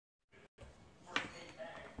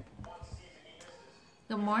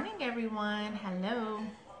Good morning, everyone. Hello.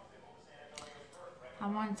 I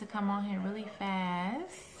wanted to come on here really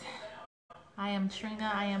fast. I am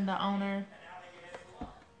Trina. I am the owner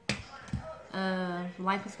of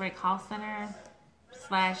Life is Great Call Center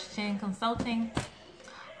 / Chinn Consulting.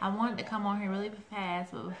 I wanted to come on here really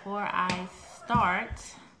fast, but before I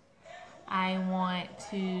start, I want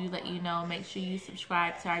to let you know, make sure you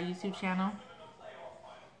subscribe to our YouTube channel.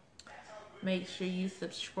 Make sure you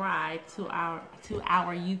subscribe to our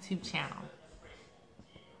YouTube channel.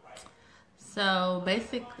 So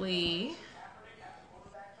basically,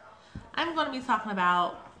 I'm going to be talking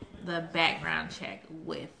about the background check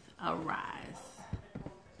with Arise.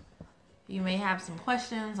 You may have some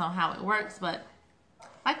questions on how it works, but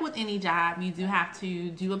like with any job, you do have to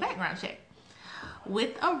do a background check.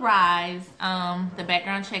 With Arise, the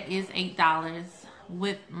background check is $8.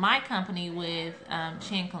 With my company, with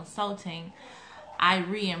Chinn Consulting, I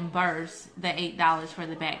reimburse the $8 for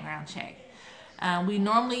the background check.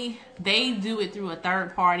 They do it through a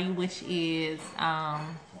third party, which is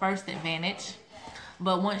First Advantage.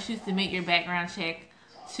 But once you submit your background check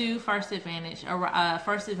to First Advantage,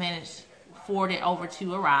 First Advantage forward it over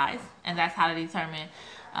to Arise, and that's how to determine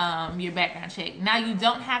your background check. Now, you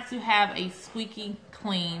don't have to have a squeaky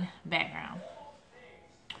clean background.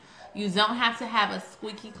 You don't have to have a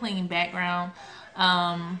squeaky clean background.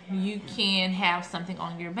 You can have something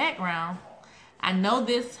on your background. I know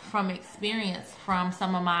this from experience from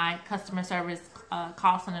some of my customer service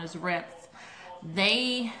call centers reps.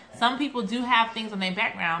 Some people do have things on their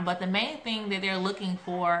background, but the main thing that they're looking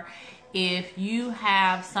for, if you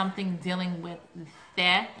have something dealing with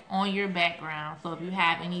theft on your background, so if you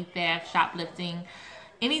have any theft, shoplifting,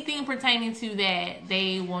 anything pertaining to that,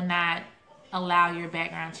 they will not allow your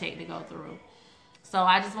background check to go through. So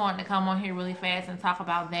I just wanted to come on here really fast and talk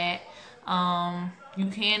about that. You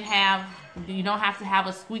don't have to have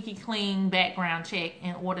a squeaky clean background check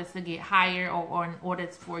in order to get hired or in order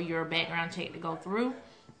for your background check to go through.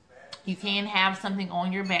 You can have something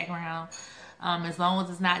on your background as long as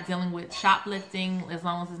it's not dealing with shoplifting, as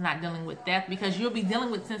long as it's not dealing with theft, because you'll be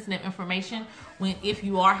dealing with sensitive information. If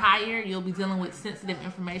you are hired, you'll be dealing with sensitive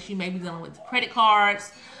information. You may be dealing with credit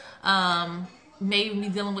cards, maybe be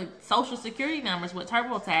dealing with social security numbers with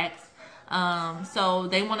TurboTax. So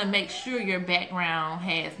they want to make sure your background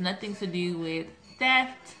has nothing to do with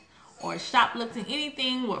theft or shoplifting,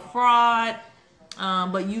 anything with fraud.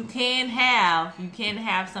 But you can have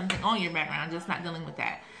something on your background, just not dealing with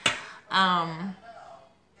that.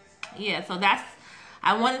 Yeah, so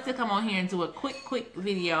I wanted to come on here and do a quick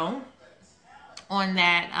video on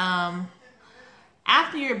that.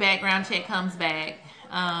 After your background check comes back,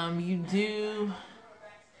 you do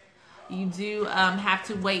have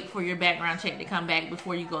to wait for your background check to come back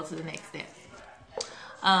before you go to the next step.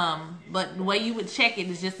 But the way you would check it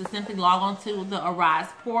is just to simply log on to the Arise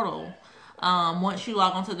portal. Once you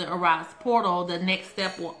log on to the Arise portal, the next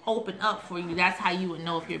step will open up for you. That's how you would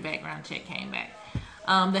know if your background check came back.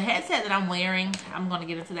 The headset that I'm wearing, I'm going to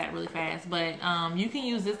get into that really fast, but you can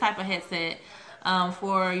use this type of headset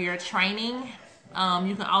for your training.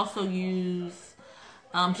 You can also use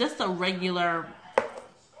just a regular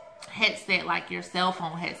headset, like your cell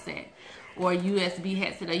phone headset or a USB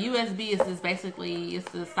headset. A USB is just basically,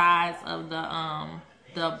 it's the size of the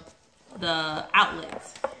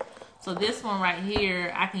outlets. So this one right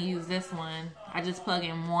here, I can use this one. I just plug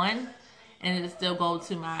in one and it'll still go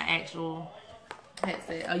to my actual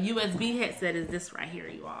headset. A USB headset is this right here,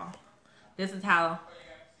 you all. This is how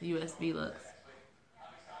the USB looks.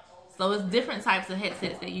 So it's different types of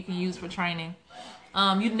headsets that you can use for training.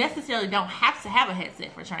 You necessarily don't have to have a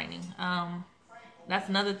headset for training. That's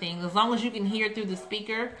another thing. As long as you can hear through the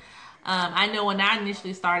speaker. I know when I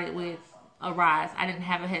initially started with Arise, I didn't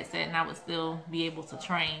have a headset and I would still be able to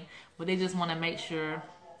train. But they just want to make sure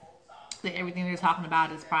that everything they're talking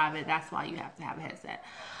about is private. That's why you have to have a headset.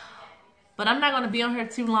 But I'm not going to be on here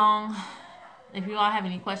too long. If you all have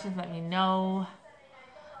any questions, let me know.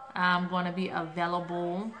 I'm going to be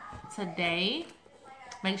available today.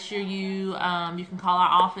 Make sure you can call our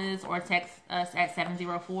office or text us at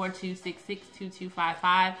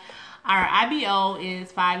 704-266-2255. Our IBO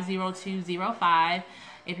is 50205.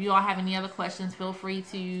 If you all have any other questions, feel free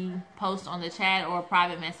to post on the chat or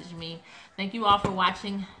private message me. Thank you all for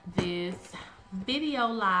watching this video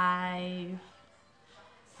live.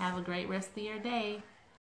 Have a great rest of your day.